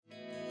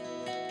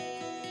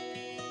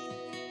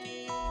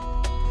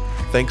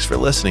Thanks for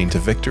listening to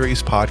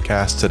Victory's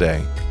podcast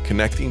today.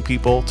 Connecting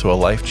people to a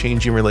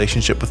life-changing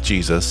relationship with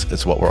Jesus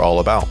is what we're all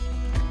about.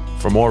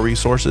 For more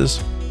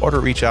resources or to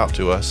reach out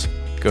to us,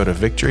 go to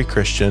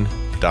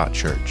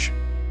victorychristian.church.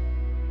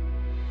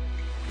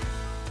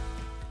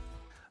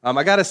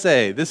 I got to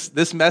say,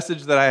 this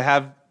message that I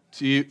have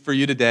for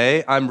you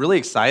today, I'm really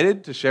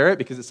excited to share it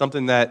because it's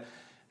something that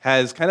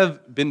has kind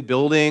of been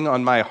building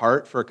on my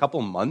heart for a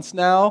couple months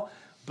now,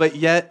 but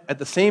yet at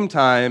the same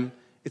time,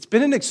 it's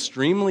been an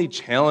extremely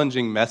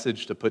challenging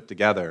message to put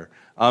together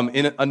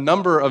in a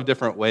number of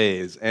different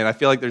ways. And I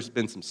feel like there's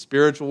been some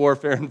spiritual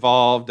warfare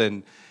involved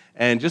and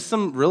just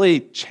some really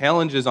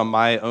challenges on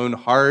my own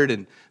heart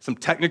and some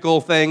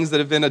technical things that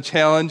have been a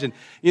challenge. And,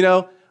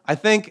 I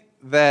think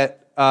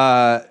that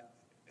a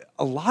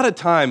lot of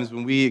times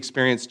when we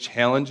experience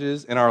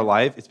challenges in our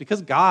life, it's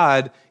because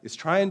God is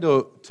trying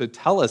to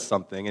tell us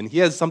something, and He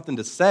has something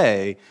to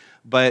say,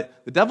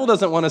 but the devil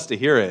doesn't want us to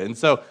hear it. And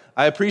so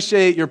I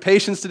appreciate your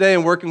patience today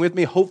and working with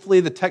me. Hopefully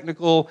the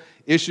technical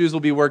issues will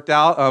be worked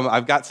out.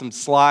 I've got some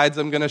slides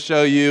I'm going to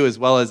show you, as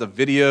well as a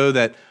video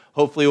that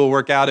hopefully will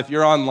work out. If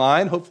you're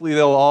online, hopefully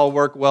they'll all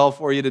work well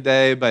for you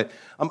today. But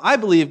I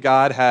believe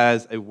God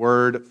has a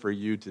word for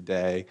you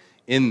today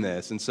in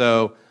this. And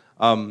so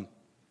I'm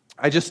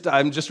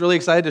just really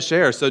excited to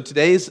share. So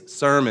today's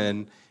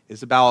sermon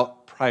is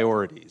about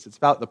priorities. It's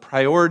about the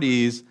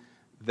priorities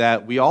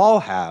that we all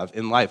have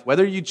in life.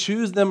 Whether you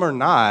choose them or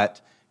not,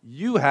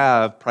 you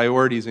have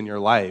priorities in your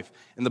life.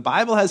 And the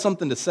Bible has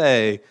something to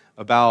say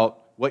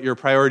about what your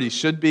priorities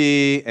should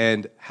be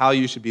and how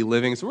you should be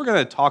living. So we're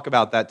going to talk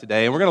about that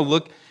today, and we're going to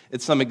look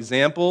at some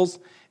examples.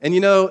 And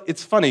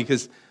it's funny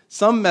because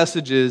some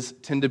messages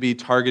tend to be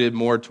targeted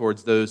more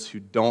towards those who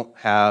don't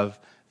have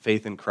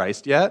faith in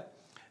Christ yet.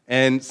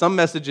 And some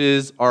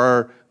messages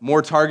are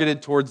more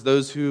targeted towards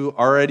those who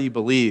already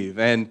believe.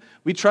 And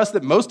we trust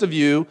that most of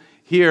you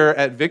here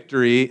at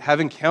Victory have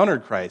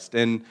encountered Christ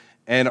and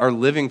are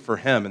living for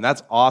Him, and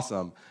that's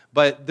awesome.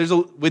 But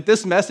with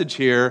this message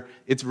here,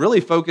 it's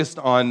really focused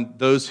on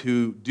those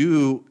who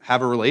do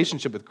have a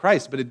relationship with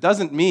Christ, but it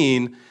doesn't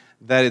mean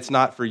that it's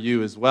not for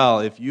you as well.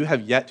 If you have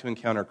yet to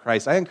encounter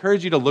Christ, I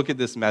encourage you to look at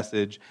this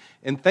message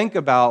and think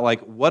about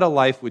what a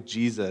life with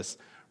Jesus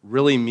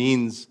really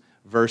means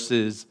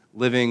versus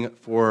living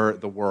for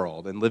the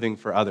world and living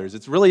for others.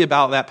 It's really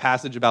about that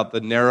passage about the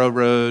narrow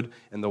road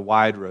and the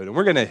wide road, and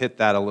we're going to hit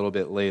that a little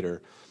bit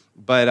later.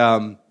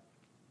 But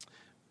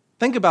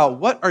think about,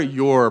 what are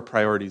your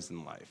priorities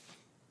in life?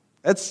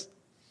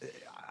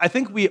 I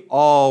think we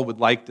all would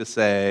like to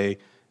say,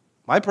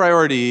 my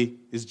priority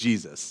is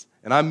Jesus,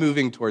 and I'm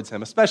moving towards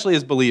Him, especially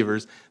as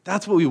believers.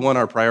 That's what we want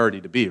our priority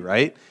to be,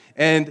 right?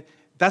 And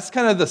that's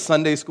kind of the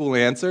Sunday school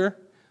answer,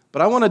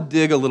 but I want to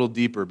dig a little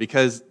deeper,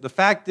 because the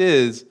fact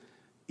is,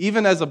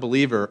 even as a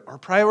believer, our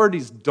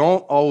priorities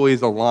don't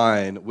always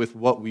align with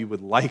what we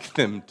would like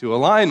them to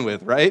align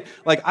with, right?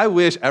 I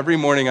wish every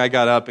morning I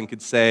got up and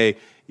could say,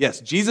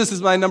 yes, Jesus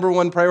is my number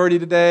one priority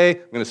today.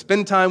 I'm going to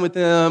spend time with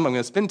Him. I'm going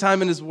to spend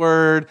time in His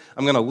Word.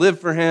 I'm going to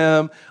live for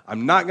Him.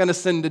 I'm not going to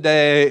sin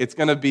today. It's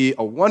going to be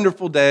a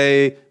wonderful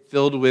day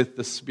filled with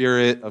the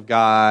Spirit of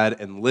God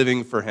and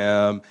living for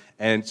Him.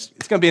 And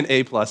it's going to be an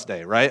A+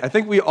 day, right? I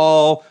think we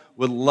all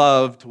would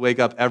love to wake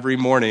up every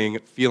morning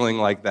feeling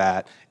like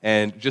that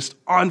and just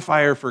on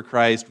fire for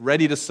Christ,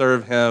 ready to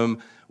serve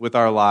Him with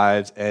our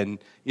lives. And,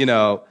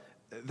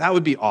 that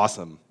would be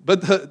awesome.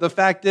 But the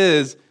fact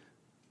is,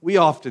 we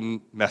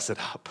often mess it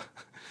up.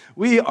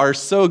 We are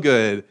so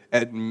good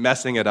at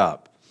messing it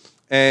up.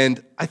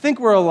 And I think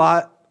we're a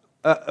lot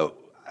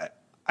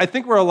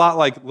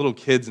like little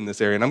kids in this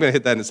area, and I'm going to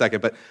hit that in a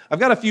second. But I've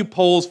got a few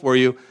polls for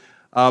you.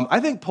 I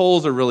think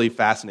polls are really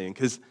fascinating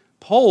because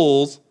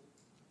polls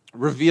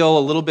reveal a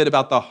little bit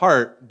about the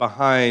heart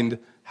behind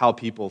how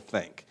people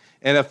think.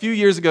 And a few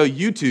years ago,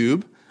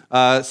 YouTube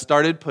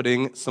started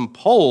putting some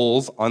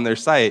polls on their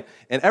site.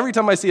 And every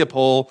time I see a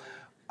poll,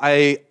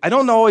 I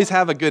don't always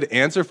have a good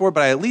answer for it,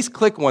 but I at least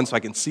click one so I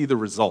can see the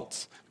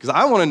results, because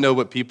I want to know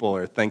what people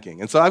are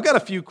thinking. And so I've got a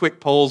few quick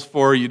polls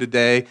for you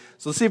today.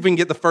 So let's see if we can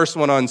get the first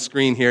one on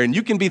screen here. And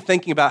you can be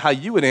thinking about how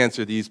you would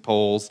answer these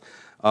polls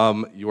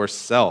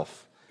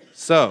yourself.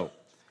 So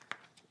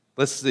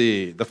let's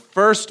see. The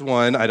first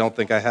one, I don't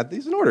think I had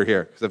these in order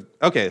here.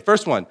 Okay,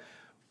 first one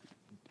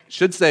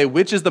should say,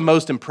 which is the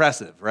most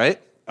impressive, right?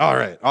 All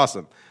right,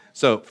 awesome.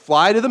 So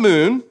fly to the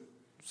moon,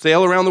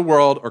 sail around the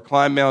world, or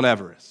climb Mount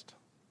Everest.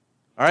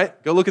 All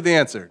right, go look at the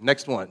answer.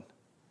 Next one.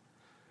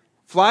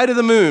 Fly to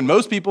the moon.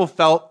 Most people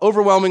felt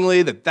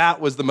overwhelmingly that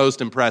was the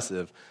most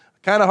impressive.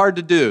 Kind of hard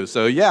to do.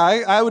 So yeah,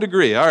 I would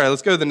agree. All right,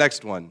 let's go to the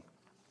next one.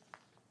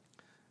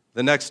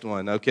 The next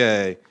one,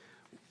 okay.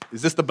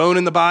 Is this the bone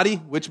in the body?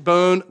 Which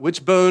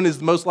bone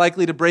is most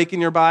likely to break in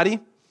your body?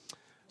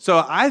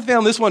 So I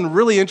found this one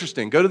really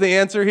interesting. Go to the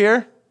answer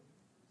here.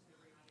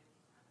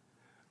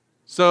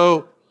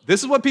 So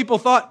this is what people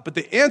thought, but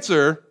the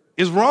answer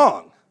is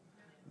wrong.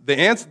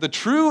 The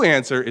true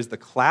answer is the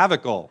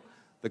clavicle.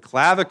 The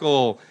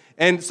clavicle.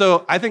 And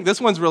so I think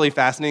this one's really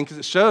fascinating because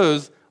it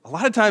shows a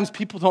lot of times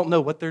people don't know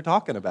what they're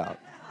talking about.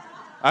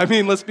 I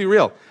mean, let's be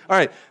real. All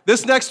right,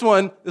 this next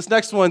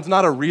one's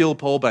not a real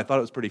poll, but I thought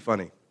it was pretty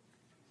funny.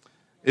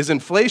 Is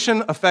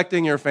inflation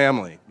affecting your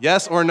family?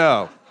 Yes or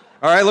no?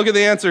 All right, look at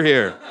the answer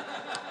here.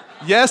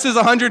 Yes is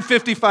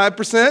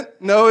 155%.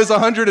 No is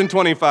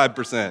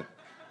 125%.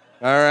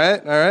 All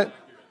right.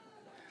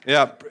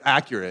 Yeah,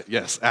 accurate.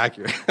 Yes,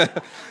 accurate.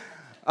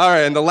 All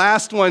right, and the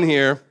last one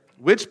here.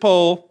 Which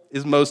poll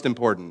is most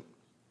important?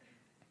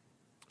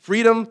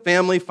 Freedom,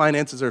 family,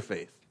 finances, or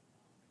faith?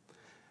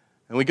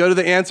 And we go to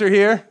the answer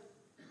here.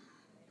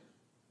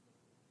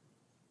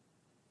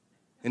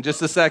 In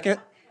just a second.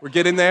 We're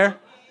getting there.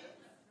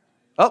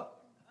 Oh.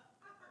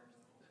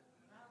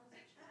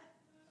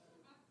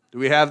 Do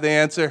we have the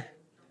answer?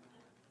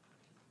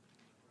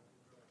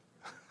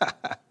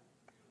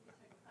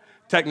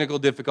 Technical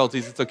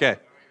difficulties, it's okay.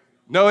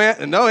 No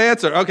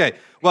answer. Okay.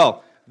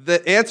 Well,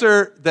 the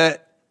answer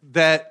that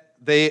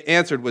they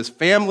answered was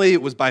family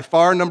was by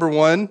far number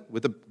one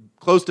with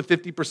close to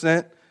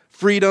 50%.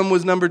 Freedom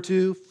was number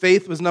two.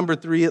 Faith was number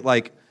three at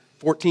like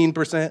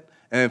 14%.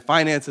 And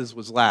finances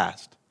was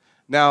last.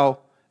 Now,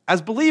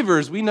 as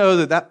believers, we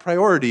know that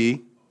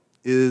priority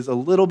is a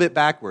little bit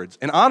backwards.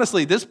 And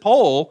honestly, this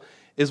poll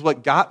is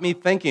what got me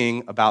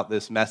thinking about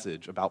this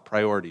message, about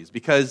priorities.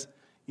 Because,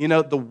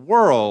 the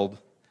world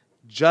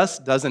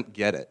just doesn't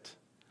get it.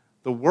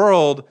 The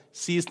world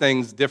sees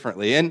things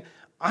differently. And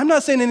I'm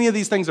not saying any of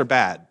these things are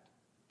bad.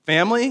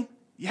 Family,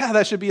 yeah,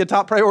 that should be a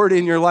top priority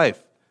in your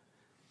life.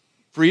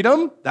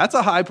 Freedom, that's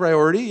a high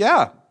priority,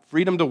 yeah.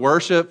 Freedom to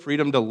worship,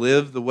 freedom to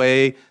live the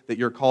way that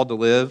you're called to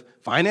live.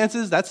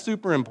 Finances, that's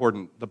super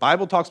important. The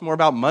Bible talks more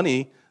about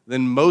money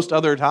than most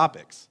other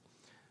topics.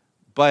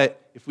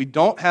 But if we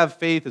don't have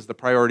faith as the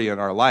priority in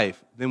our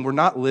life, then we're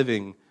not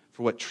living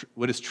for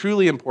what is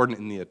truly important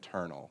in the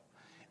eternal.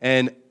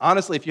 And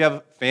honestly, if you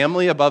have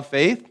family above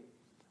faith,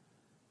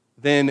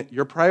 then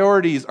your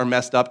priorities are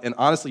messed up, and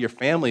honestly, your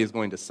family is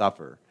going to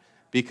suffer.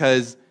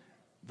 Because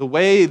the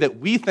way that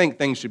we think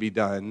things should be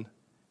done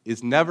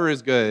is never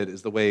as good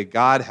as the way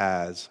God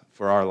has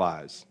for our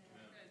lives.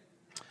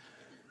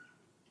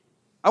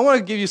 I want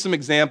to give you some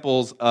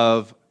examples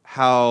of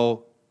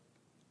how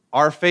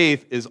our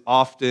faith is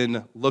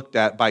often looked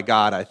at by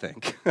God, I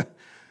think.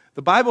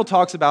 The Bible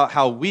talks about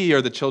how we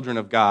are the children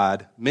of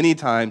God many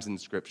times in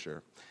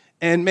Scripture.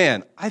 And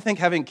man, I think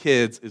having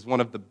kids is one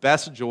of the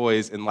best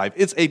joys in life.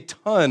 It's a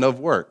ton of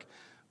work,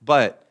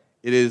 but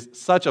it is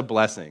such a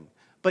blessing.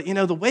 But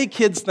the way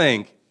kids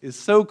think is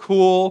so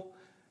cool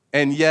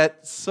and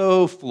yet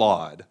so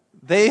flawed.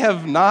 They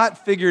have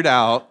not figured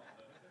out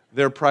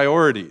their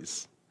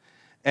priorities.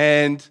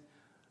 And,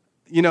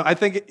 I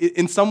think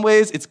in some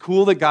ways it's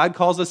cool that God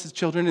calls us his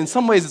children. In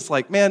some ways it's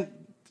like, man,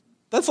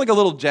 that's like a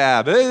little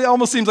jab. It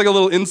almost seems like a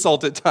little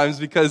insult at times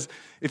because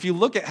if you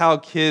look at how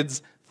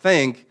kids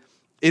think,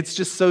 it's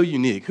just so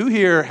unique. Who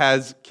here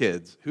has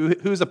kids?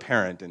 Who's a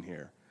parent in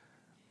here?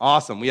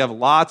 Awesome. We have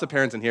lots of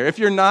parents in here. If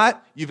you're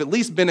not, you've at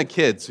least been a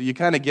kid, so you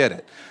kind of get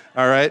it.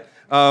 All right?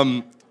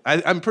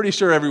 I'm pretty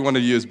sure every one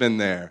of you has been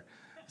there.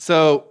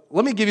 So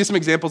let me give you some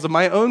examples of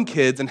my own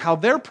kids and how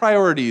their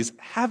priorities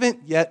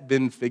haven't yet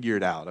been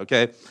figured out,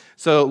 okay?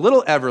 So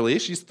little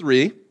Everly, she's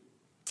 3,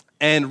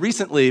 and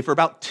recently, for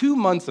about 2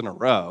 months in a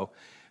row,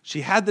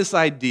 she had this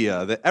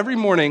idea that every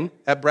morning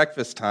at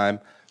breakfast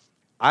time,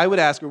 I would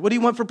ask her, what do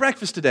you want for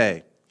breakfast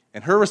today?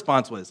 And her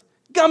response was,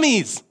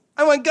 gummies.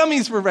 I want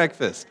gummies for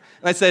breakfast.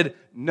 And I said,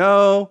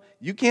 no,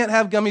 you can't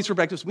have gummies for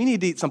breakfast. We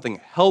need to eat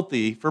something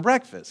healthy for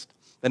breakfast.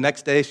 The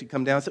next day, she'd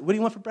come down and said, what do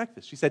you want for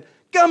breakfast? She said,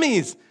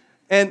 gummies.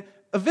 And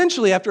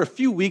eventually, after a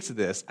few weeks of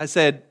this, I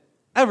said,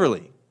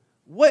 Everly,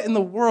 what in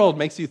the world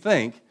makes you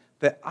think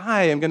that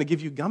I am going to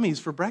give you gummies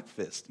for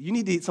breakfast? You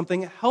need to eat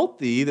something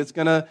healthy that's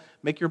going to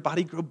make your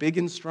body grow big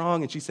and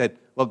strong. And she said,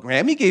 well,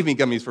 Grammy gave me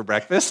gummies for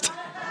breakfast.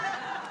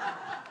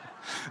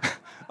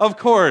 Of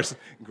course,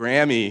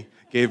 Grammy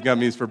gave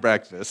gummies for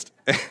breakfast.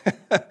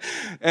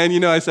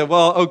 And, I said,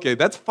 well, okay,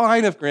 that's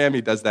fine if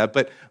Grammy does that,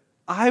 but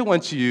I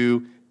want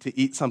you to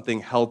eat something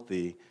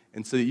healthy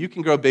and so that you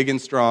can grow big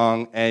and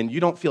strong and you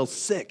don't feel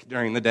sick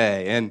during the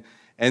day.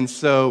 And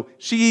so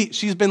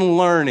she's been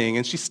learning,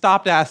 and she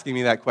stopped asking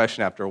me that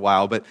question after a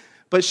while,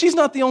 but she's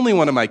not the only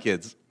one of my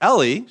kids.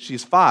 Ellie,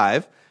 she's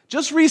 5,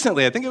 just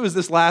recently, I think it was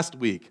this last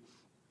week,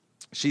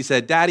 she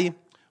said, Daddy,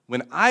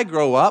 when I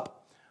grow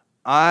up,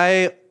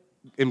 I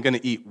am going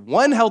to eat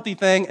one healthy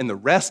thing and the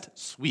rest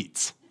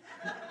sweets.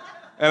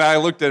 And I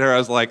looked at her, I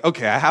was like,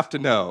 okay, I have to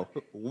know,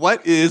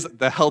 what is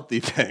the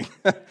healthy thing?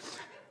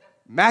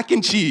 Mac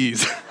and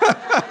cheese.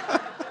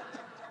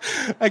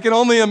 I can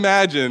only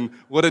imagine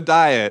what a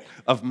diet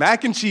of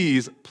mac and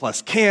cheese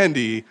plus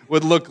candy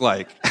would look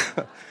like.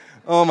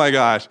 Oh my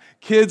gosh.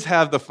 Kids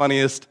have the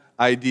funniest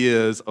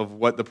ideas of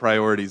what the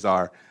priorities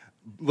are.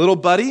 Little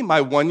Buddy,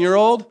 my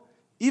 1-year-old,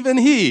 even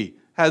he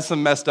has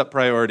some messed up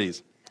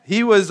priorities.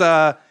 He was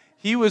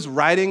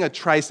riding a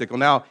tricycle.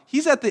 Now,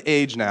 he's at the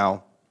age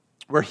now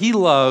where he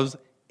loves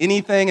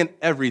anything and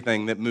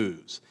everything that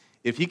moves.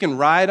 If he can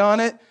ride on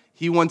it,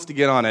 he wants to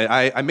get on it.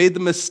 I made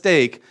the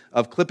mistake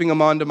of clipping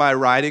him onto my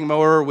riding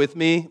mower with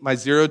me, my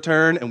zero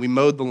turn, and we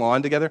mowed the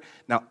lawn together.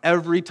 Now,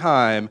 every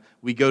time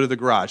we go to the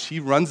garage,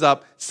 he runs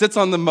up, sits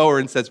on the mower,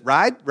 and says,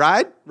 ride,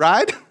 ride,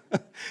 ride.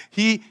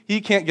 He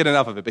can't get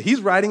enough of it, but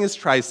he's riding his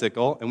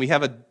tricycle, and we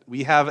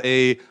have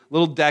a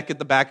little deck at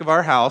the back of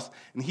our house,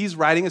 and he's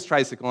riding his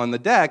tricycle on the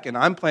deck, and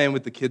I'm playing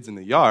with the kids in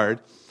the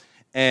yard,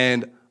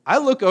 and I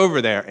look over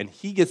there, and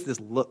he gets this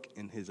look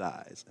in his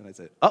eyes, and I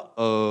said,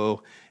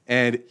 uh-oh,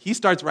 and he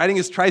starts riding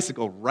his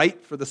tricycle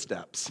right for the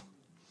steps,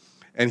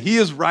 and he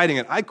is riding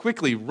it. I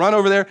quickly run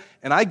over there,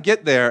 and I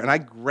get there, and I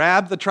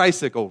grab the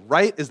tricycle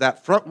right as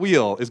that front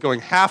wheel is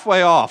going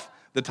halfway off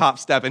the top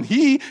step, and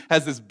he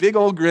has this big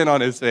old grin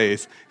on his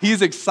face.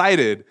 He's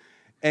excited,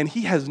 and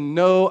he has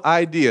no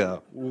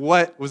idea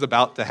what was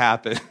about to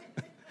happen.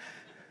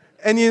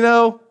 And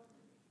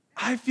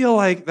I feel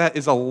like that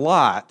is a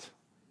lot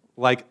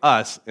like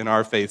us in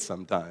our faith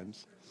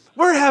sometimes.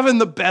 We're having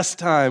the best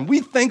time. We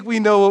think we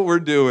know what we're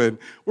doing.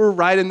 We're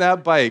riding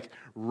that bike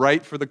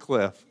right for the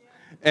cliff.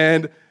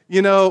 And,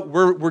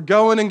 we're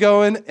going and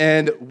going,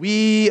 and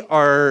we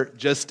are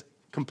just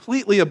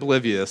completely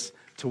oblivious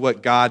to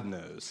what God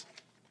knows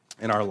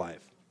in our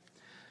life.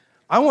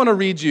 I want to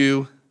read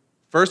you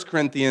 1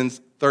 Corinthians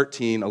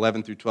 13,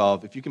 11 through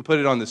 12. If you can put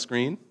it on the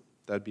screen,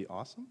 that'd be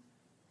awesome.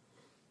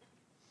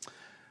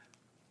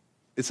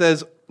 It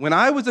says, when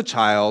I was a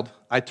child,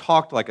 I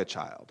talked like a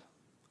child.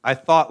 I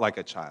thought like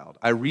a child.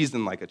 I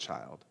reasoned like a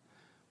child.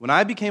 When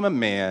I became a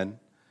man,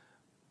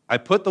 I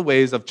put the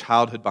ways of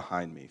childhood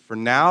behind me. For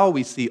now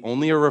we see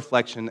only a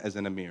reflection as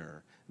in a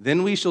mirror.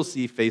 Then we shall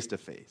see face to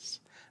face.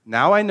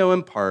 Now I know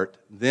in part,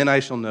 then I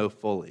shall know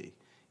fully,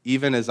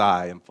 even as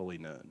I am fully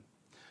known.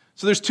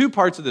 So there's two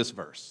parts of this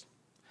verse.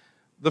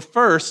 The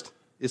first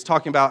is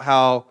talking about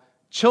how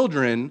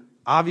children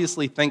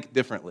obviously think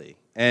differently,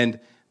 and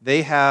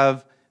they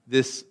have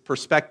this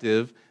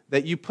perspective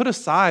that you put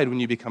aside when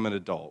you become an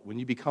adult, when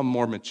you become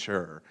more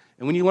mature,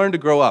 and when you learn to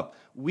grow up.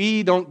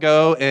 We don't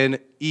go and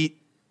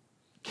eat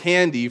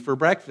candy for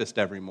breakfast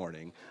every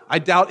morning. I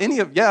doubt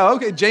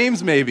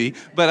James maybe,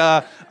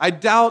 but I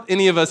doubt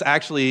any of us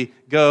actually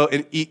go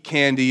and eat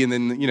candy and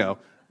then,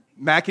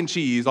 mac and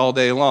cheese all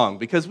day long,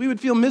 because we would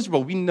feel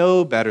miserable. We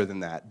know better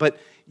than that. But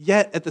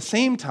yet, at the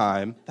same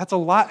time, that's a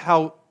lot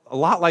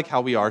like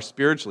how we are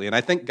spiritually. And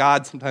I think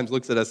God sometimes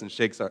looks at us and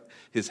shakes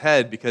his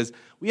head because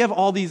we have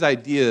all these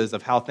ideas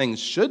of how things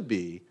should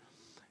be,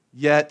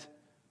 yet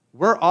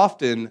we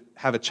often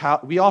have a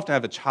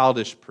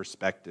childish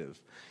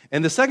perspective.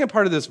 And the second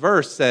part of this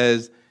verse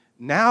says,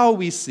 now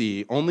we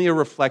see only a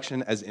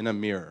reflection as in a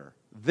mirror.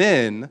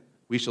 Then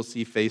we shall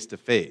see face to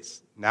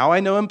face. Now I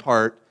know in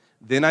part,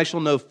 then I shall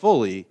know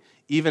fully,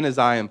 even as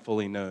I am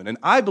fully known. And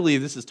I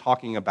believe this is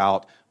talking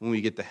about when we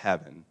get to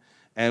heaven.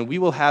 And we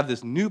will have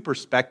this new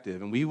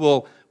perspective, and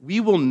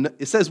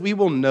it says we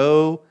will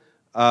know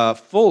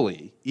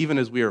fully, even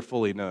as we are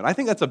fully known. I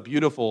think that's a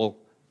beautiful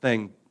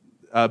thing,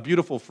 a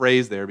beautiful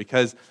phrase there,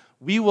 because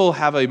we will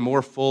have a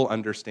more full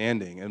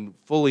understanding and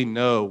fully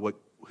know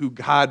who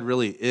God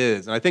really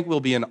is. And I think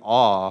we'll be in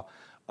awe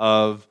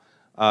of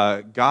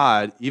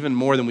God even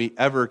more than we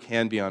ever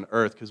can be on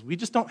earth, because we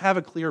just don't have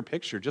a clear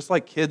picture. Just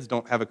like kids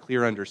don't have a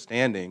clear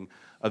understanding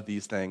of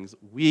these things.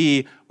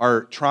 We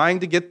are trying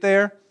to get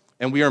there,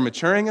 and we are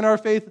maturing in our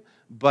faith,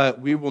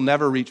 but we will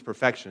never reach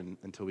perfection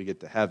until we get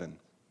to heaven.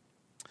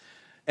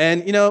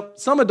 And,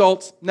 some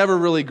adults never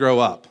really grow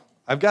up.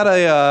 I've got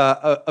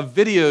a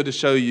video to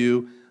show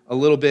you a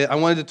little bit. I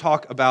wanted to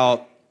talk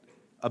about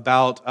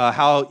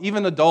how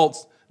even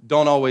adults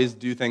don't always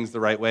do things the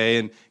right way.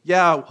 And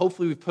yeah,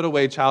 hopefully we've put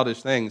away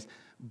childish things,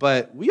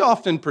 but we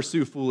often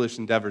pursue foolish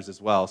endeavors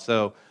as well.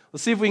 So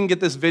let's see if we can get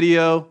this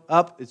video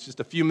up. It's just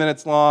a few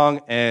minutes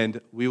long,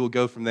 and we will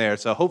go from there.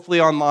 So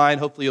hopefully online,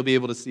 hopefully you'll be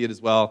able to see it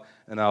as well,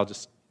 and I'll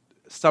just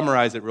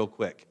summarize it real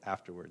quick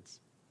afterwards.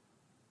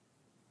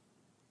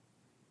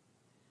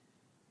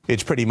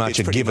 It's pretty much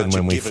a given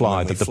when we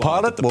fly that the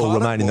pilot will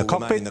remain in the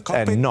cockpit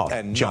and not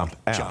jump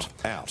out.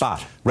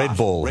 But Red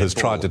Bull has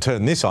tried to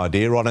turn this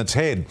idea on its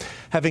head,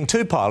 having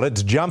two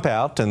pilots jump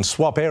out and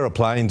swap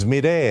aeroplanes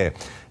mid-air,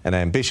 an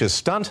ambitious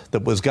stunt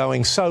that was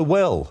going so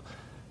well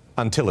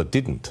until it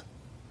didn't.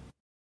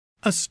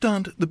 A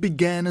stunt that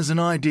began as an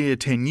idea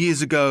 10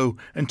 years ago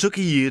and took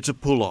a year to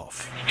pull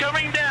off.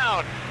 Coming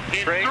down.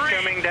 Brake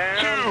coming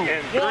down.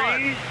 In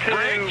 3,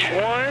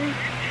 2, 1.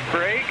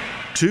 Brake.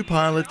 Two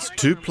pilots,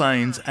 two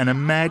planes, and a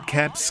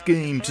madcap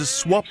scheme to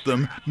swap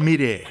them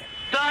mid-air.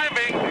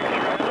 Diving.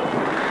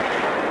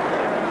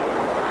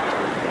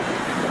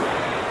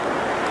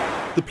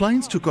 The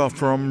planes took off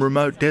from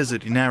remote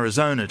desert in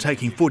Arizona,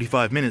 taking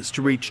 45 minutes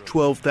to reach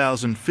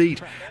 12,000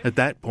 feet. At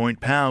that point,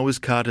 power was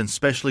cut and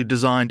specially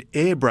designed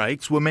air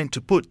brakes were meant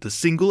to put the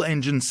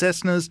single-engine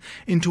Cessnas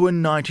into a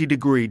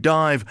 90-degree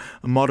dive,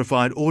 a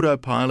modified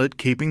autopilot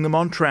keeping them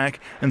on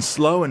track and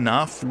slow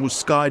enough for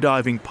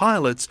skydiving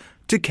pilots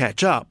to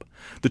catch up.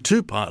 The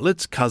two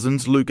pilots,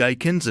 cousins Luke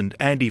Akins and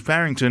Andy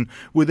Farrington,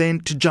 were then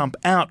to jump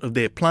out of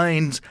their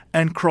planes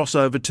and cross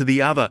over to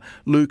the other.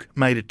 Luke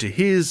made it to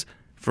his.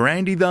 For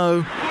Andy,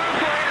 though,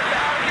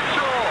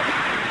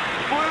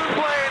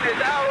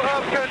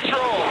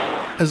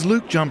 As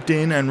Luke jumped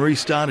in and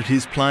restarted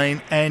his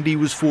plane, Andy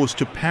was forced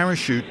to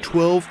parachute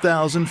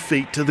 12,000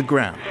 feet to the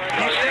ground.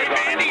 You safe,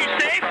 Andy? You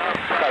safe?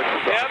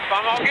 Yep,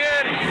 I'm all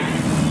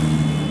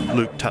good.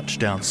 Luke touched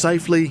down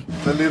safely.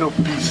 The little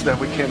piece that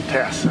we can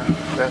test,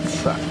 that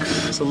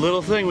sucks. It's a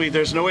little thing.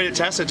 There's no way to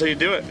test it until you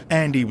do it.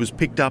 Andy was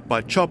picked up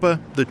by Chopper,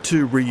 the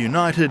two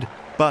reunited,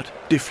 but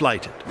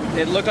deflated.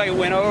 It looked like it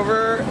went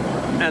over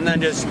and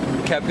then just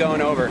kept going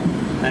over.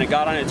 And it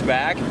got on its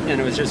back, and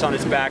it was just on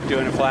its back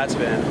doing a flat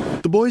spin.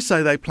 The boys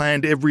say they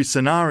planned every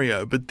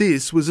scenario, but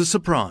this was a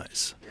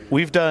surprise.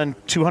 We've done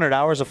 200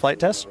 hours of flight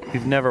tests.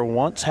 We've never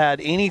once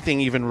had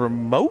anything even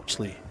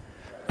remotely.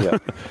 Yeah.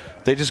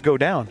 They just go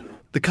down.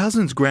 The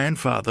cousin's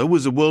grandfather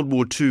was a World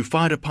War II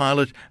fighter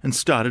pilot and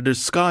started a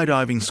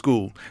skydiving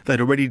school. They'd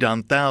already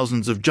done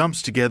thousands of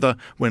jumps together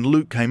when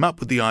Luke came up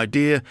with the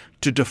idea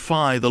to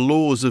defy the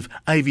laws of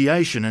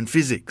aviation and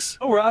physics.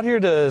 We're out here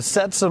to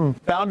set some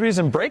boundaries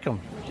and break them.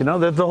 You know,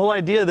 the whole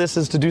idea of this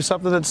is to do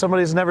something that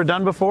somebody's never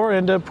done before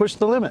and to push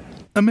the limit.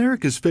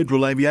 America's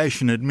Federal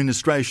Aviation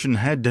Administration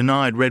had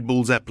denied Red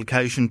Bull's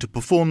application to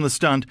perform the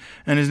stunt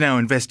and is now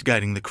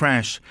investigating the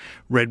crash.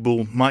 Red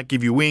Bull might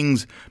give you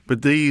wings,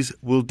 but these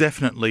will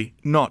definitely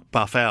not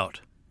buff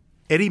out.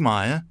 Eddie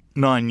Meyer,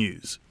 9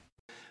 News.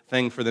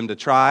 Thing for them to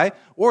try,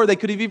 or they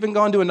could have even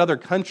gone to another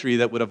country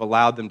that would have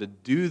allowed them to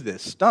do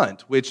this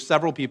stunt, which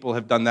several people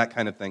have done that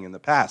kind of thing in the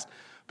past.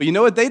 But you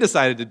know what they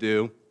decided to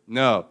do?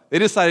 No. They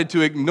decided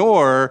to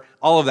ignore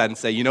all of that and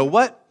say, you know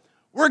what?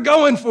 We're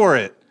going for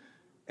it.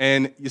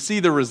 And you see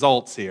the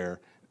results here.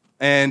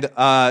 And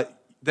the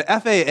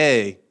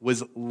FAA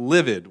was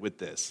livid with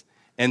this.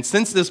 And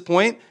since this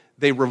point,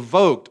 they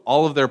revoked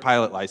all of their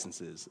pilot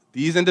licenses.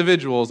 These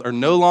individuals are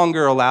no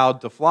longer allowed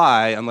to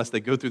fly unless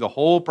they go through the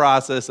whole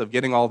process of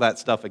getting all that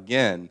stuff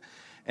again.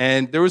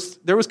 And there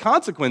was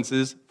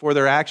consequences for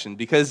their action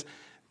because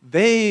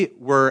they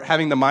were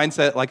having the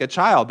mindset like a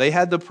child. They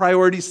had the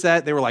priorities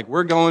set. They were like,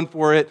 we're going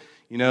for it.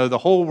 You know, the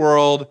whole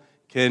world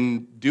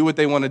can do what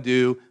they want to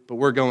do, but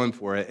we're going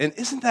for it. And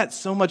isn't that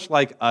so much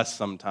like us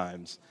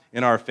sometimes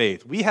in our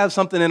faith? We have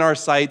something in our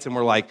sights and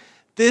we're like,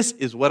 this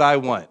is what I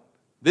want.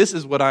 This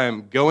is what I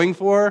am going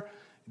for.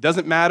 It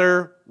doesn't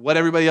matter what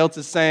everybody else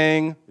is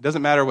saying. It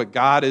doesn't matter what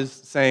God is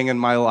saying in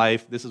my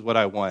life. This is what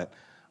I want.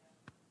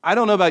 I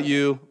don't know about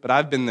you, but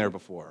I've been there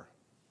before.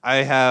 I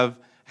have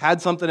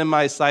had something in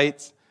my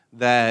sights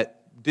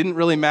that didn't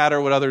really matter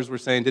what others were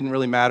saying, didn't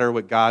really matter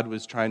what God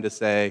was trying to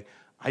say.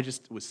 I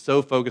just was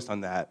so focused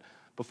on that.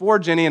 Before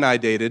Jenny and I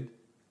dated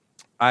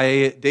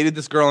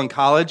this girl in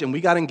college, and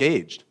we got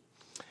engaged.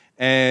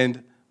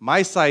 And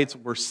my sights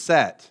were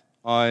set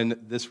on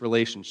this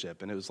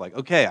relationship. And it was like,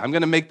 okay, I'm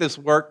going to make this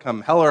work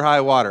come hell or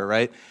high water,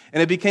 right?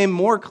 And it became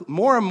more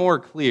and more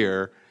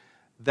clear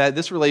that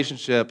this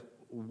relationship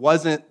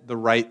wasn't the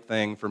right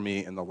thing for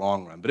me in the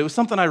long run. But it was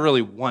something I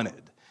really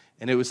wanted.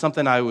 And it was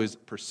something I was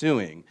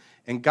pursuing.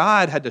 And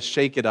God had to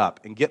shake it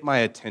up and get my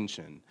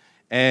attention.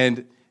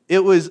 And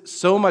it was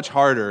so much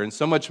harder and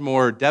so much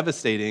more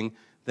devastating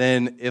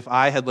than if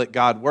I had let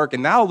God work.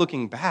 And now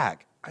looking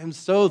back, I'm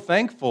so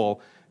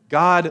thankful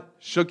God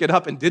shook it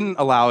up and didn't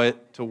allow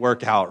it to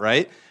work out,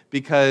 right?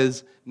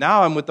 Because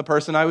now I'm with the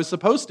person I was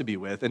supposed to be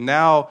with. And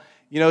now,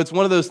 you know, it's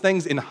one of those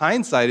things in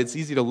hindsight, it's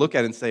easy to look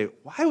at and say,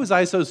 why was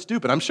I so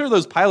stupid? I'm sure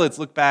those pilots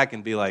look back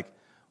and be like,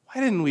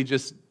 why didn't we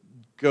just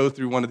go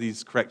through one of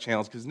these correct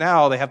channels? Because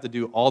now they have to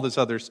do all this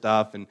other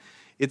stuff, and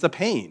it's a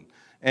pain.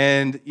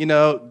 And, you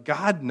know,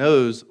 God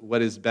knows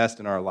what is best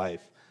in our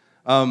life.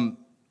 And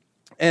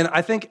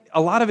I think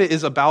a lot of it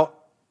is about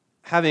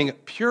having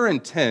pure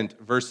intent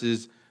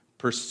versus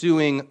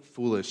pursuing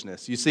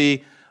foolishness. You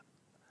see,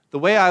 the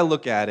way I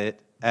look at it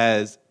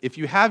as if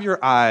you have your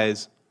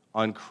eyes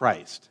on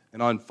Christ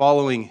and on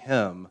following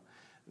Him,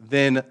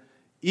 then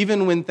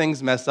even when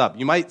things mess up,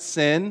 you might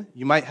sin,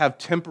 you might have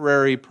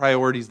temporary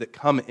priorities that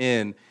come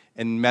in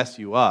and mess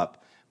you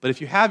up. But if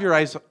you have your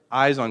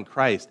eyes on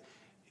Christ,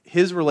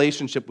 His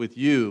relationship with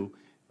you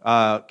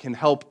can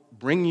help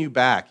bring you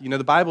back. You know,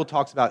 the Bible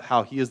talks about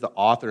how He is the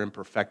author and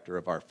perfecter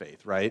of our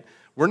faith, right?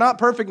 We're not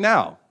perfect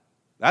now,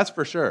 that's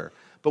for sure.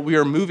 But we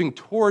are moving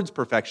towards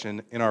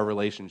perfection in our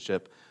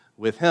relationship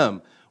with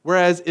Him.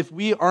 Whereas if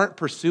we aren't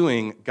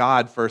pursuing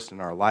God first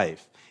in our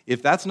life,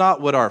 if that's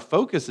not what our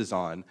focus is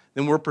on,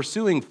 then we're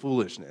pursuing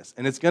foolishness,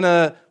 and it's going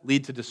to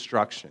lead to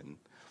destruction.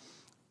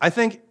 I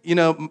think, you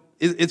know,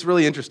 it's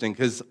really interesting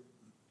because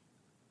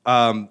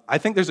I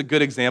think there's a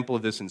good example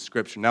of this in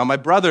Scripture. Now, my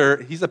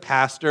brother, he's a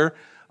pastor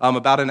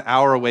about an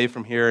hour away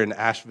from here in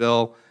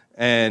Asheville,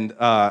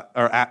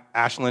 or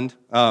Ashland,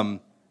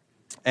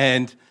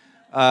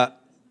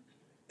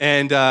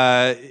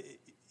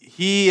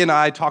 he and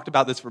I talked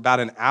about this for about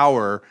an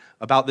hour,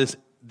 about this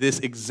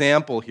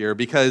example here,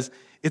 because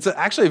it's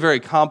actually a very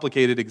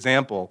complicated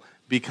example,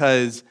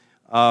 because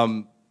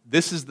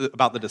this is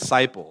about the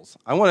disciples.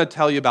 I want to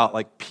tell you about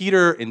like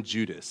Peter and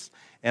Judas.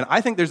 And I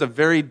think there's a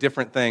very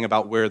different thing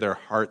about where their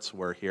hearts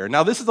were here.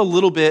 Now, this is a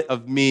little bit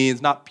of me.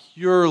 It's not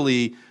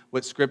purely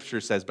what Scripture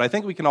says, but I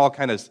think we can all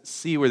kind of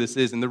see where this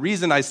is. And the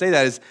reason I say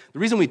that is, the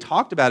reason we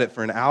talked about it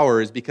for an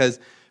hour is because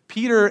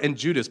Peter and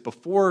Judas,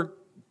 before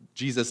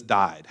Jesus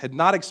died, had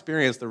not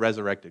experienced the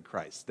resurrected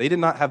Christ. They did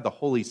not have the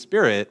Holy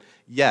Spirit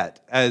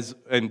yet,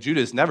 and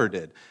Judas never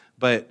did.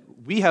 But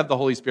we have the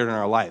Holy Spirit in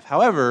our life.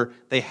 However,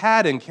 they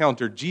had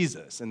encountered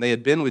Jesus, and they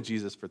had been with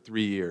Jesus for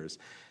 3 years.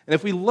 And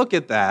if we look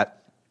at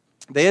that,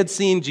 they had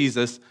seen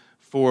Jesus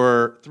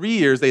for 3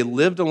 years. They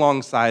lived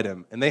alongside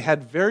him, and they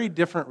had very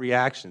different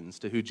reactions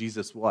to who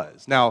Jesus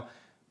was. Now,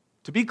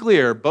 to be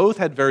clear, both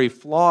had very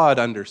flawed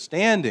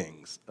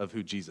understandings of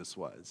who Jesus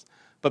was.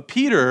 But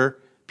Peter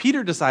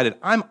decided,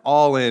 I'm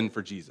all in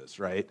for Jesus,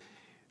 right?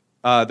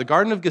 The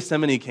Garden of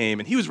Gethsemane came,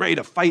 and he was ready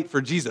to fight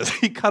for Jesus.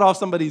 He cut off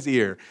somebody's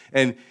ear,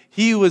 and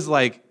he was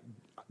like,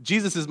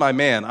 Jesus is my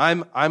man.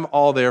 I'm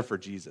all there for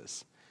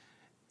Jesus.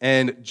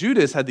 And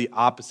Judas had the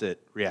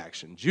opposite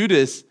reaction.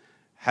 Judas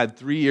had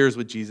 3 years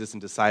with Jesus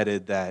and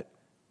decided that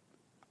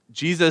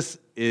Jesus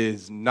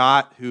is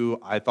not who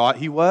I thought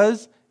he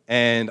was,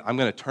 and I'm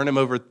going to turn him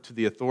over to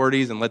the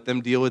authorities and let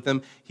them deal with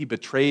him. He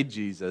betrayed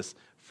Jesus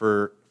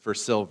for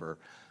silver.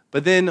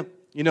 But then,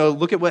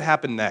 look at what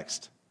happened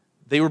next.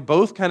 They were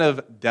both kind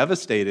of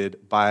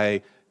devastated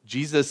by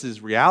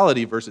Jesus'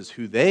 reality versus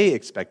who they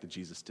expected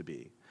Jesus to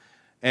be.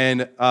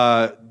 And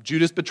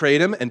Judas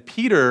betrayed him, and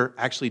Peter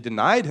actually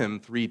denied him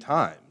 3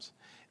 times.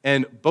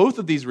 And both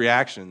of these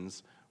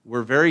reactions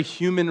were very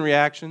human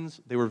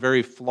reactions. They were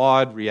very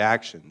flawed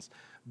reactions.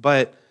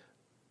 But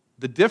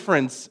the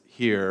difference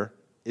here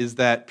is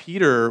that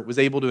Peter was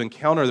able to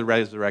encounter the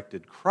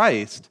resurrected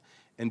Christ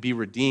and be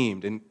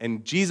redeemed.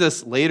 And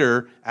Jesus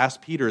later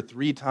asked Peter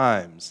 3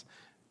 times,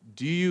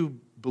 do you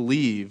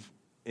believe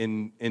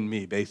in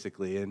me,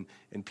 basically?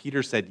 And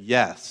Peter said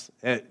yes.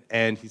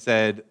 And he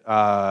said,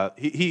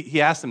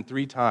 he asked him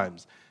 3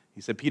 times.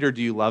 He said, Peter,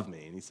 do you love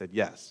me? And he said,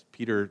 yes.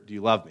 Peter, do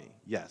you love me?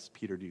 Yes.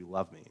 Peter, do you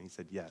love me? And he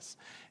said, yes.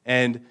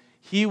 And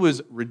he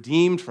was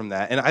redeemed from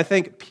that. And I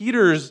think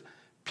Peter's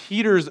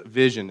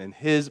vision and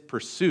his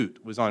pursuit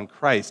was on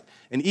Christ.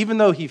 And even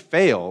though he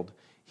failed,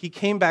 he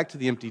came back to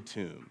the empty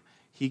tomb.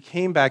 He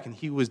came back and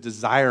he was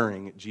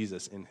desiring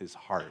Jesus in his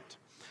heart.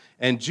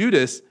 And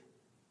Judas,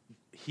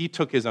 he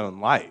took his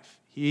own life.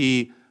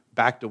 He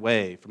backed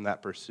away from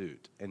that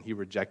pursuit and he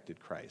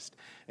rejected Christ.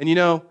 And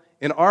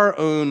in our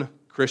own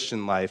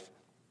Christian life,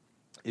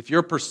 if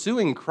you're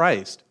pursuing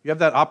Christ, you have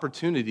that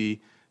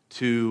opportunity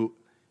to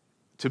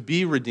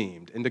be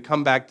redeemed and to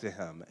come back to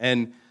him.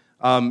 And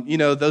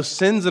those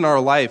sins in our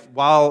life,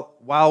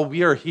 while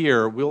we are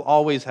here, we'll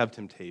always have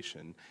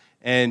temptation.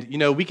 And,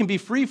 we can be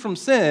free from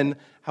sin.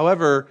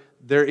 However,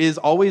 there is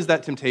always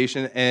that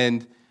temptation,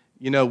 and,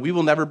 we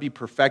will never be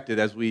perfected,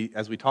 as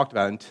we talked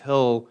about,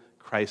 until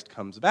Christ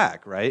comes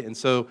back, right? And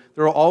so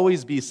there will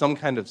always be some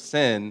kind of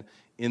sin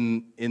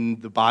in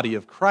the body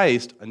of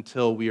Christ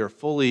until we are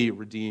fully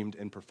redeemed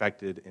and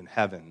perfected in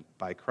heaven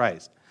by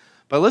Christ.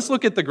 But let's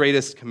look at the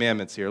greatest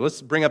commandments here.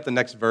 Let's bring up the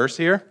next verse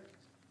here.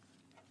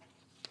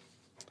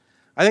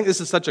 I think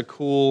this is such a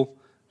cool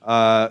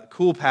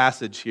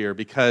passage here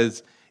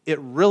because it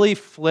really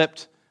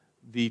flipped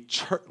the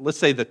church. Let's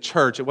say the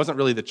church. It wasn't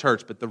really the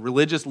church, but the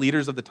religious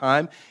leaders of the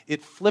time.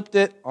 It flipped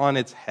it on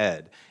its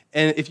head.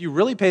 And if you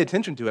really pay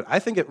attention to it, I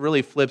think it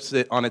really flips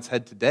it on its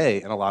head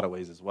today in a lot of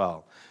ways as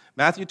well.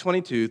 Matthew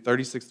 22,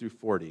 36 through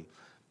 40.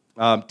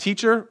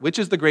 Teacher, which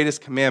is the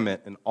greatest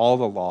commandment in all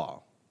the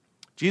law?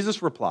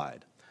 Jesus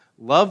replied,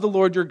 love the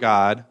Lord your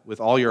God with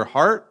all your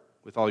heart,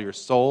 with all your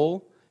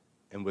soul,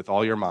 and with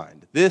all your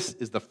mind. This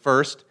is the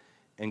first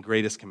and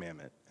greatest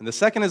commandment. And the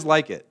second is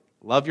like it.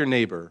 Love your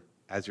neighbor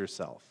as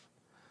yourself.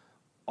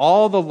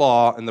 All the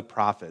law and the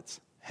prophets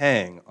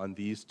hang on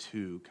these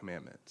 2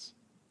 commandments.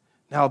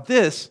 Now,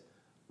 this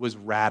was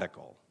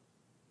radical.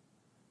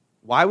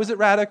 Why was it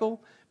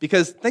radical?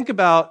 Because think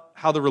about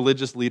how the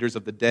religious leaders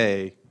of the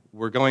day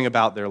were going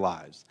about their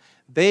lives.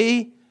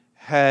 They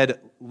had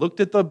looked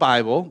at the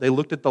Bible, they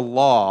looked at the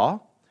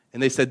law,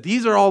 and they said,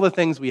 these are all the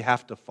things we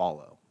have to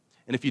follow.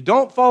 And if you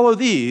don't follow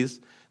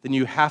these, then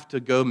you have to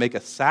go make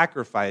a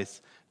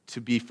sacrifice to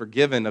be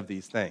forgiven of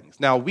these things.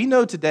 Now, we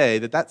know today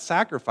that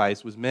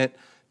sacrifice was meant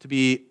to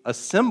be a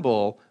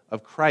symbol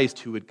of Christ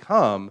who would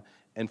come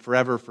and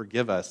forever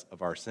forgive us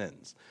of our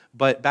sins.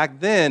 But back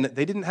then,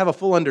 they didn't have a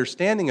full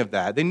understanding of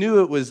that. They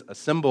knew it was a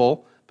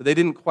symbol, but they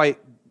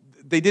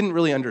didn't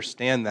really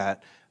understand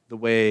that the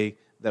way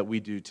that we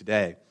do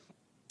today.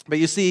 But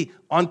you see,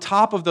 on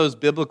top of those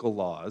biblical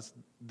laws,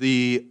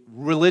 the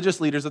religious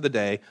leaders of the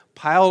day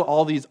piled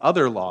all these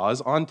other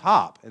laws on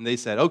top. And they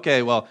said,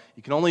 okay, well,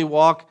 you can only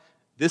walk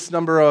this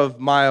number of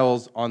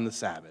miles on the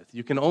Sabbath.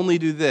 You can only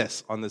do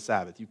this on the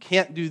Sabbath. You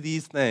can't do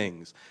these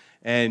things.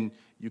 And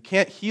you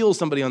can't heal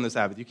somebody on the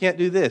Sabbath. You can't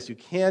do this. You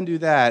can do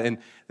that. And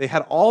they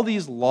had all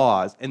these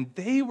laws, and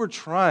they were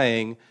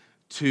trying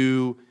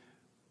to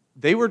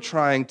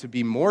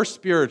be more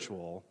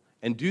spiritual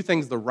and do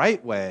things the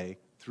right way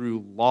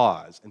through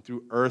laws and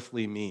through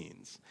earthly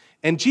means.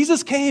 And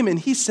Jesus came and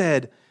he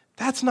said,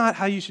 that's not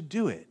how you should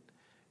do it.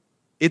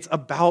 It's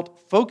about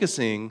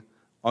focusing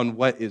on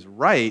what is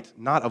right,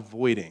 not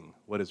avoiding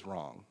what is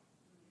wrong.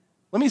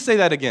 Let me say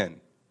that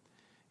again.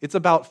 It's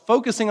about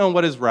focusing on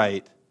what is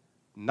right,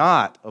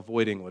 not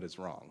avoiding what is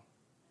wrong.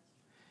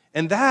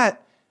 And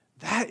that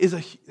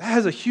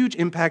has a huge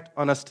impact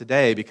on us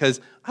today, because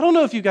I don't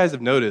know if you guys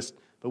have noticed,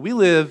 but we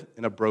live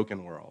in a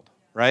broken world,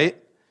 right?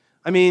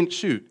 I mean,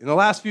 shoot, in the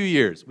last few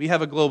years, we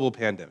have a global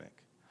pandemic.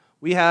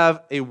 We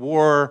have a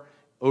war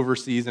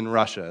overseas in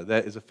Russia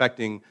that is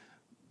affecting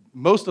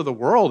most of the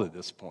world at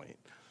this point.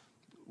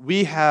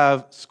 We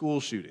have school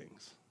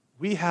shootings.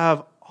 We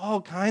have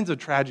all kinds of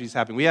tragedies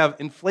happening. We have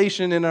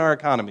inflation in our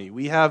economy.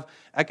 We have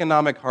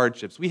economic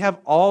hardships. We have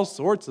all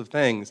sorts of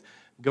things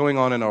going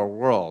on in our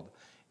world.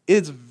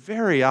 It's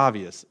very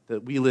obvious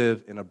that we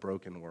live in a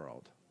broken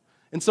world.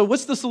 And so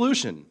what's the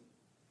solution?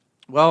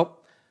 Well,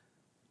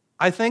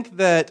 I think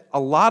that a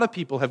lot of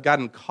people have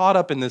gotten caught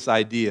up in this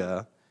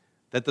idea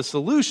that the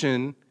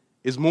solution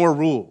is more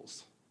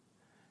rules,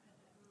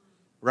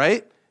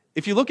 right?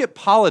 If you look at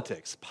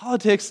politics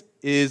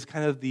is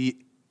kind of the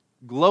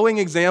glowing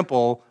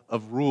example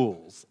of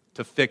rules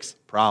to fix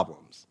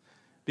problems.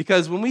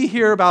 Because when we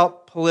hear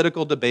about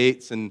political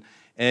debates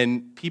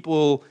and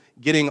people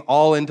getting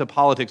all into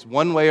politics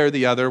one way or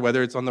the other,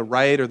 whether it's on the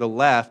right or the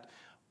left,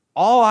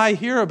 all I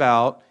hear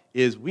about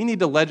is we need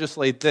to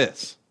legislate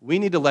this, we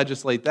need to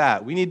legislate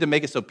that, we need to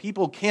make it so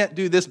people can't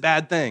do this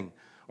bad thing,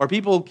 or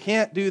people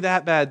can't do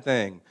that bad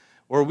thing,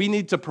 or we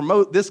need to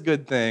promote this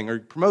good thing or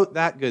promote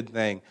that good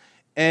thing.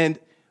 And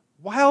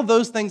while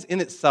those things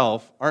in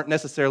itself aren't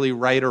necessarily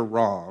right or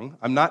wrong,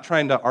 I'm not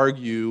trying to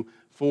argue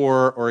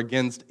for or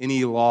against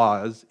any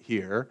laws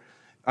here.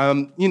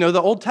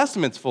 The Old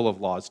Testament's full of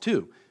laws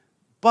too.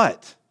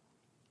 But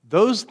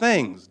those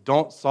things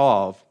don't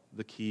solve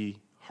the key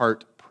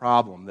heart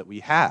problem that we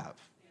have.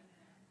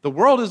 The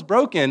world is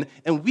broken,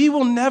 and we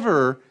will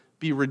never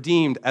be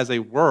redeemed as a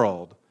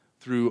world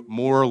through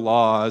more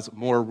laws,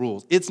 more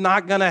rules. It's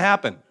not going to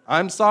happen.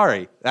 I'm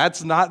sorry.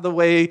 That's not the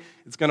way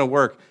it's going to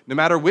work. No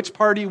matter which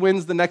party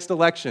wins the next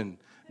election,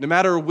 no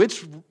matter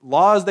which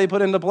laws they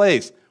put into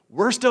place,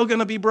 we're still going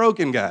to be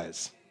broken,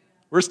 guys.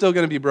 We're still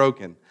going to be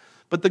broken.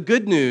 But the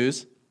good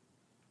news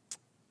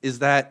is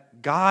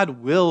that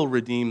God will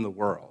redeem the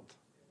world.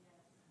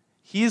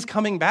 He is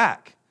coming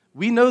back.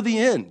 We know the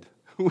end.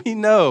 We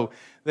know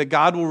that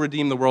God will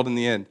redeem the world in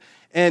the end.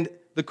 And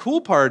the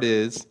cool part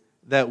is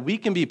that we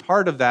can be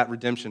part of that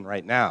redemption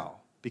right now,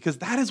 because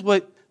that is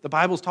what the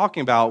Bible's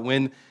talking about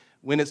when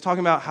it's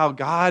talking about how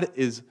God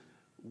is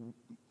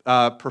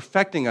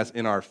perfecting us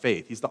in our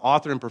faith. He's the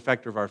author and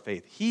perfecter of our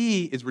faith.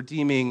 He is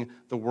redeeming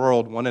the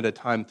world one at a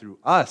time through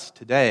us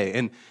today.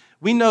 And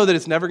we know that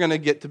it's never going to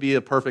get to be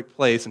a perfect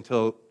place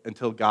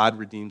until God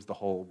redeems the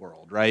whole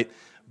world, right?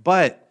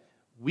 But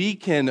we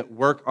can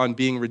work on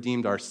being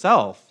redeemed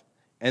ourselves,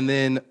 and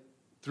then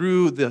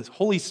through the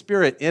Holy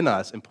Spirit in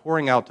us and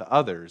pouring out to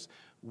others,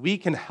 we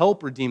can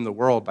help redeem the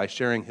world by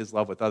sharing his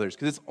love with others,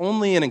 because it's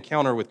only an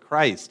encounter with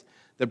Christ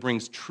that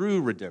brings true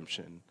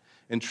redemption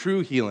and true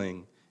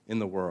healing in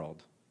the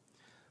world.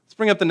 Let's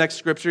bring up the next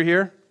scripture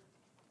here.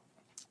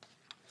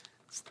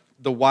 It's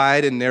the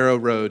wide and narrow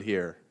road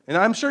here. And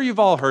I'm sure you've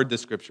all heard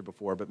this scripture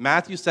before, but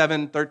Matthew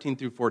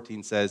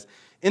 7:13-14 says,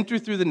 "Enter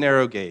through the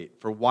narrow gate,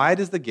 for wide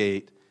is the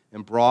gate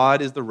and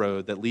broad is the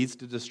road that leads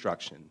to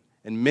destruction,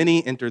 and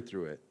many enter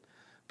through it.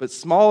 But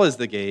small is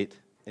the gate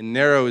and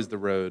narrow is the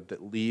road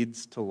that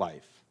leads to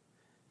life,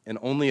 and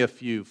only a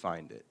few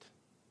find it."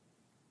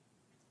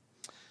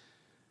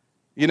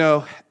 You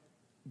know,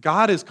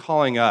 God is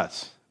calling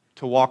us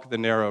to walk the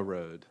narrow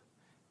road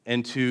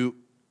and to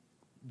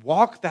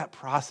walk that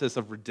process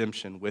of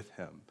redemption with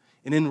him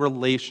and in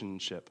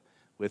relationship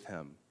with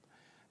him.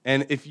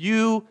 And if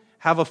you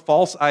have a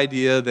false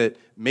idea that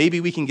maybe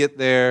we can get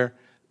there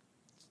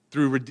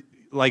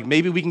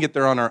maybe we can get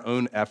there on our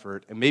own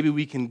effort, and maybe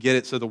we can get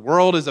it so the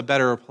world is a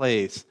better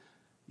place,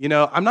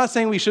 I'm not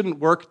saying we shouldn't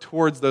work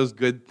towards those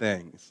good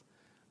things.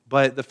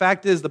 But the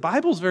fact is, the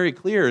Bible's very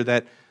clear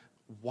that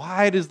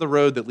wide is the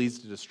road that leads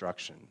to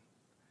destruction.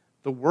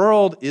 The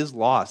world is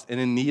lost and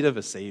in need of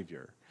a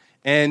Savior.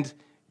 And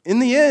in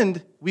the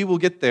end, we will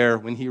get there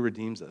when he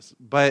redeems us.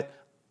 But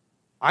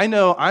I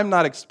know I'm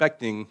not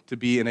expecting to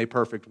be in a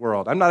perfect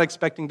world. I'm not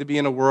expecting to be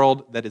in a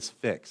world that is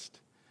fixed.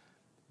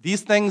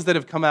 These things that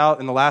have come out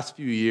in the last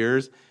few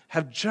years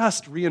have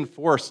just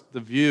reinforced the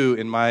view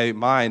in my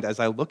mind as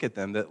I look at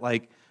them that,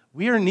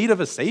 we are in need of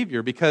a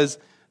Savior because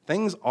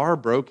things are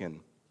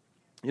broken.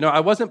 I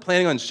wasn't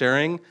planning on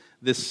sharing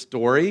this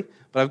story,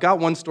 but I've got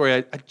one story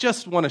I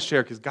just want to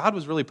share because God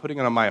was really putting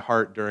it on my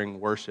heart during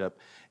worship.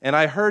 And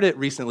I heard it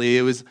recently.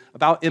 It was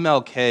about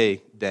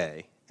MLK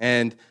Day.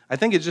 And I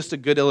think it's just a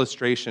good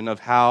illustration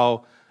of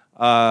how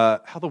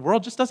the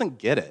world just doesn't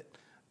get it,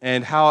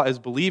 and how, as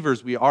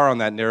believers, we are on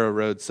that narrow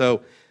road.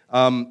 So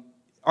on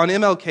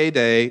MLK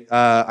Day,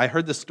 I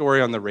heard this story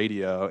on the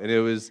radio, and it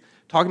was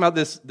talking about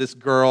this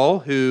girl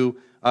who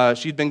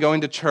she'd been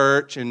going to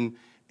church, and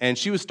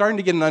she was starting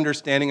to get an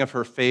understanding of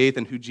her faith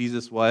and who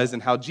Jesus was,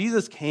 and how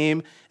Jesus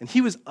came, and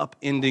he was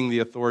upending the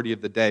authority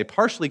of the day,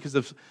 partially because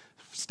of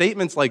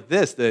statements like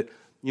this, that,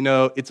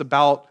 it's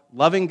about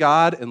loving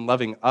God and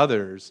loving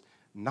others,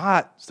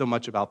 not so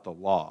much about the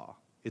law.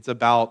 It's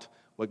about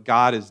what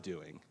God is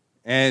doing.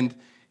 And,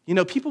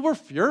 people were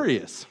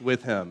furious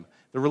with him.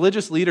 The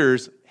religious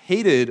leaders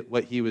hated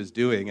what he was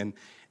doing.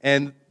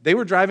 And they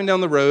were driving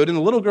down the road, and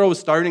the little girl was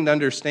starting to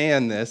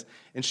understand this,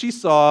 and she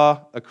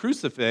saw a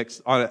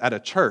crucifix at a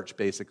church,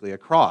 basically, a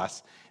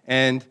cross.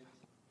 And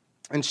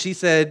she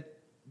said,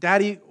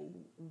 Daddy,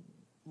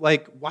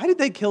 why did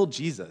they kill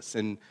Jesus?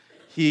 And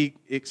he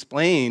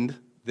explained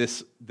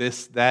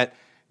that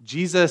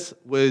Jesus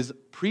was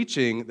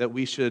preaching that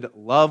we should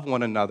love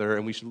one another,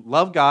 and we should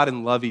love God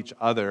and love each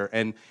other.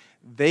 And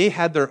they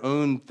had their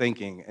own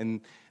thinking,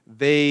 and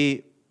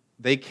they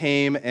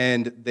came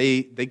and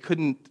they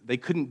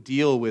couldn't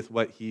deal with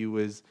what he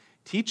was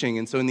teaching.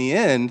 And so in the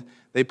end,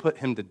 they put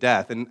him to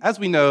death. And as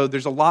we know,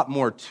 there's a lot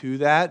more to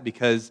that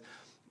because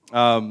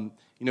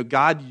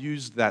God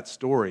used that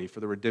story for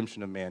the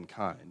redemption of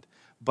mankind.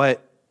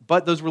 But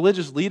those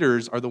religious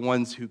leaders are the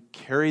ones who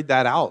carried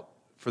that out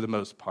for the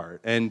most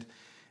part.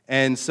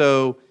 And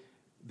so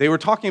they were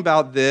talking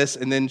about this,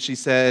 and then she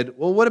said,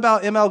 well, what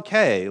about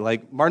MLK,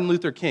 like Martin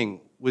Luther King?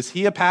 Was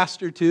he a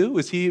pastor too?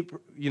 Was he,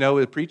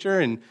 a preacher?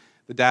 And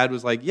the dad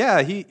was like,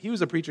 yeah, he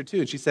was a preacher too.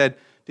 And she said,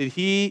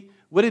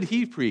 what did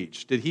he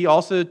preach? Did he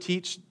also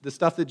teach the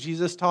stuff that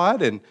Jesus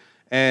taught?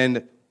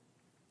 And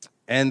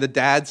the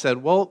dad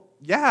said, well,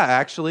 yeah,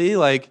 actually,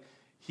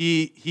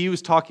 he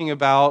was talking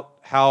about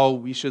how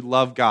we should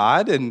love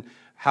God and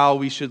how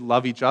we should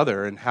love each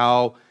other and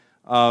how,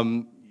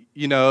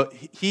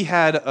 he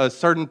had a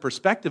certain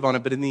perspective on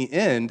it, but in the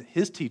end,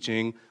 his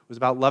teaching was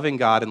about loving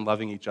God and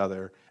loving each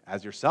other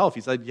as yourself.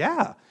 He said,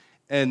 yeah.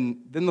 And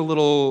then the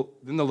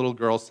little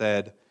girl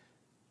said,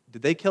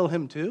 did they kill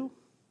him too?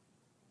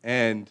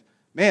 And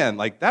man,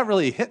 that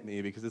really hit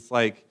me because it's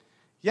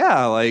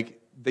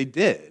they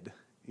did,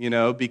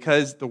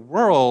 because the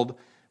world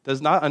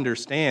does not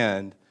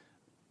understand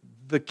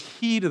the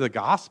key to the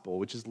gospel,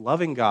 which is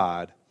loving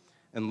God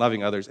and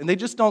loving others. And they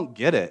just don't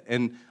get it.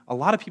 And a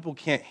lot of people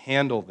can't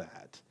handle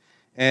that.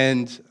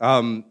 And,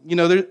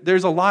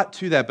 there's a lot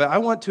to that. But I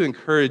want to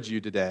encourage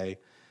you today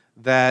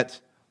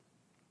that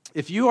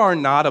if you are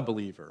not a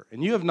believer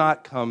and you have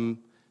not come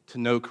to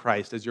know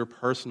Christ as your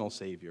personal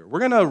Savior, we're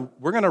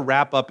gonna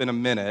wrap up in a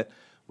minute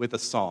with a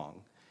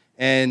song.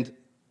 And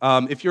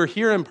if you're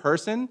here in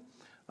person,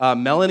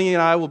 Melanie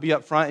and I will be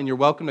up front, and you're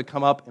welcome to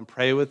come up and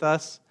pray with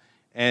us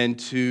and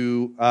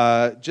to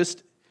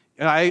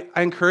I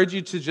encourage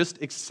you to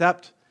just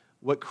accept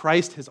what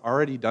Christ has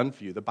already done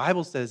for you. The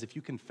Bible says if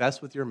you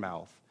confess with your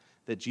mouth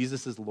that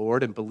Jesus is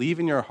Lord and believe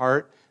in your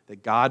heart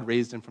that God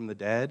raised him from the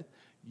dead,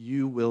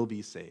 you will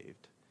be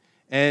saved.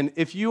 And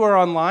if you are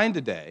online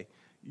today,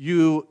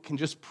 you can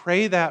just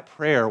pray that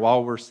prayer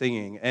while we're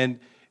singing and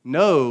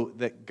know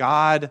that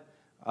God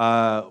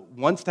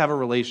wants to have a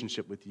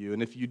relationship with you.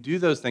 And if you do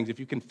those things, if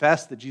you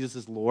confess that Jesus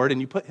is Lord and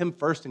you put him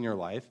first in your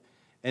life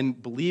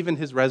and believe in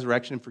his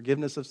resurrection and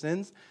forgiveness of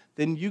sins,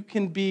 then you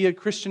can be a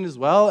Christian as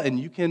well, and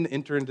you can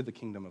enter into the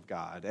kingdom of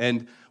God.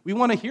 And we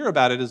want to hear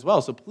about it as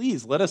well. So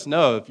please let us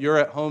know if you're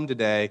at home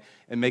today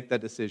and make that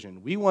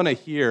decision. We want to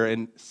hear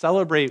and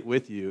celebrate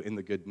with you in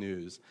the good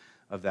news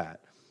of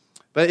that.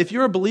 But if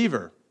you're a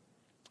believer,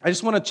 I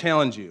just want to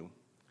challenge you.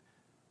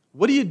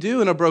 What do you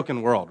do in a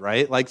broken world,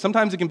 right?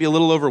 Sometimes it can be a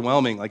little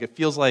overwhelming. It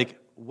feels like,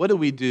 what do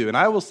we do? And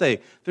I will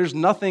say, there's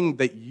nothing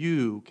that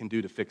you can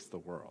do to fix the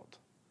world,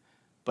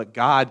 but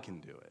God can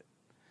do it.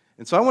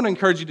 And so I want to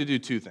encourage you to do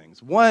two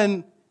things.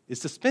 One is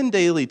to spend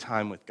daily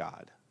time with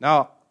God.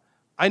 Now,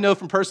 I know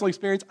from personal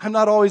experience, I'm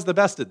not always the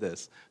best at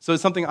this, so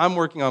it's something I'm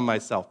working on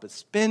myself, but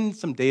spend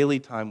some daily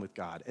time with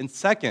God. And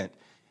second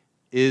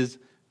is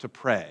to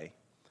pray,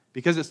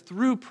 because it's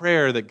through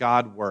prayer that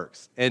God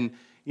works. And,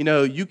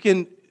 you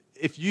can,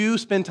 if you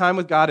spend time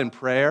with God in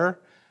prayer,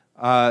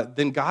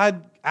 then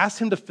God asks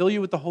him to fill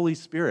you with the Holy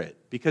Spirit,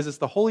 because it's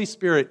the Holy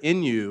Spirit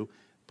in you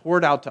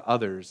poured out to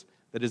others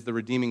that is the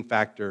redeeming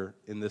factor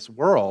in this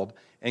world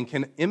and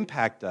can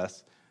impact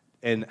us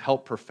and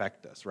help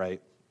perfect us,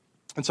 right?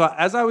 And so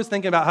as I was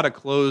thinking about how to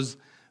close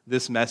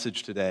this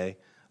message today,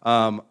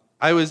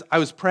 I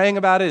was praying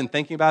about it and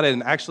thinking about it,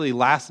 and actually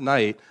last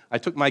night I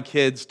took my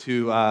kids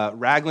to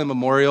Raglan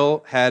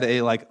Memorial, had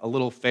a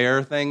little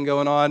fair thing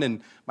going on,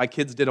 and my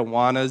kids did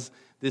Awanas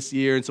this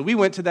year, and so we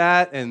went to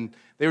that, and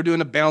they were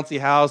doing a bouncy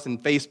house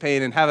and face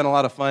paint and having a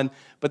lot of fun,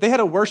 but they had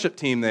a worship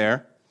team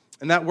there,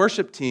 and that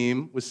worship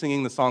team was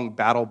singing the song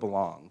Battle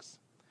Belongs.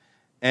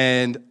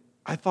 And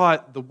I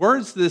thought the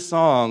words to this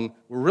song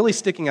were really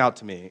sticking out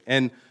to me,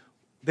 and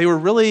they were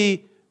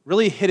really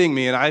hitting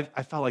me, and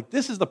I felt like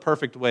this is the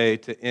perfect way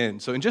to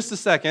end. So in just a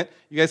second,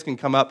 you guys can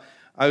come up.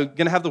 I'm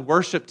going to have the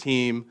worship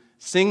team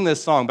sing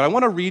this song, but I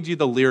want to read you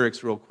the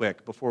lyrics real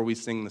quick before we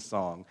sing the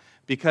song,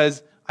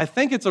 because I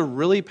think it's a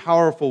really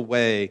powerful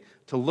way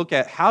to look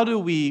at how do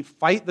we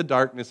fight the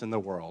darkness in the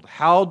world?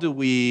 How do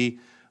we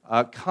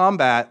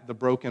combat the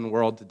broken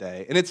world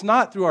today? And it's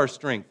not through our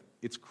strength.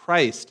 It's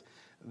Christ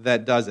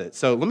that does it.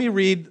 So let me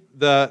read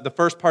the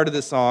first part of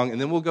this song,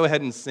 and then we'll go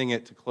ahead and sing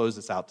it to close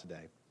this out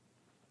today.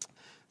 It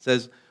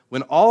says,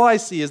 when all I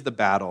see is the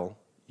battle,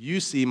 you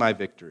see my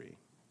victory.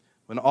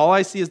 When all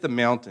I see is the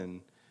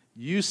mountain,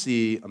 you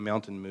see a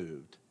mountain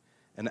moved.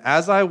 And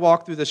as I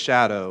walk through the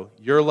shadow,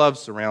 your love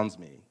surrounds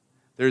me.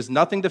 There is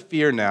nothing to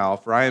fear now,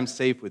 for I am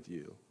safe with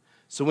you.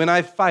 So when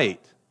I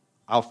fight,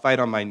 I'll fight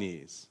on my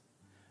knees.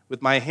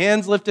 With my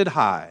hands lifted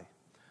high,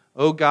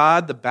 O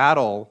God, the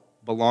battle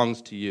belongs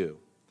to you.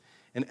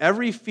 And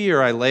every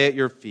fear I lay at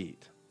your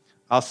feet.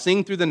 I'll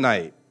sing through the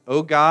night,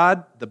 O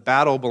God, the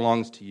battle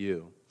belongs to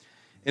you.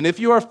 And if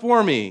you are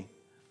for me,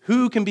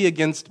 who can be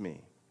against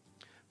me?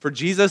 For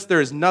Jesus, there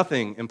is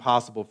nothing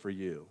impossible for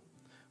you.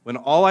 When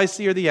all I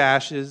see are the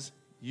ashes,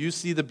 you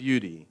see the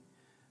beauty.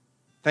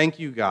 Thank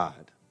you,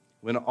 God.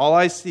 When all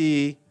I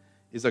see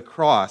is a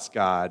cross,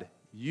 God,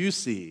 you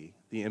see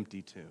the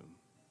empty tomb.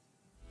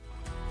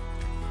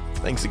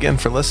 Thanks again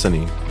for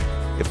listening.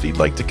 If you'd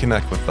like to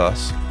connect with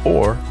us,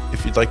 or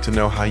if you'd like to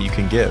know how you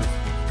can give,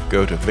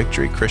 go to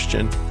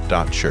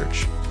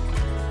victorychristian.church.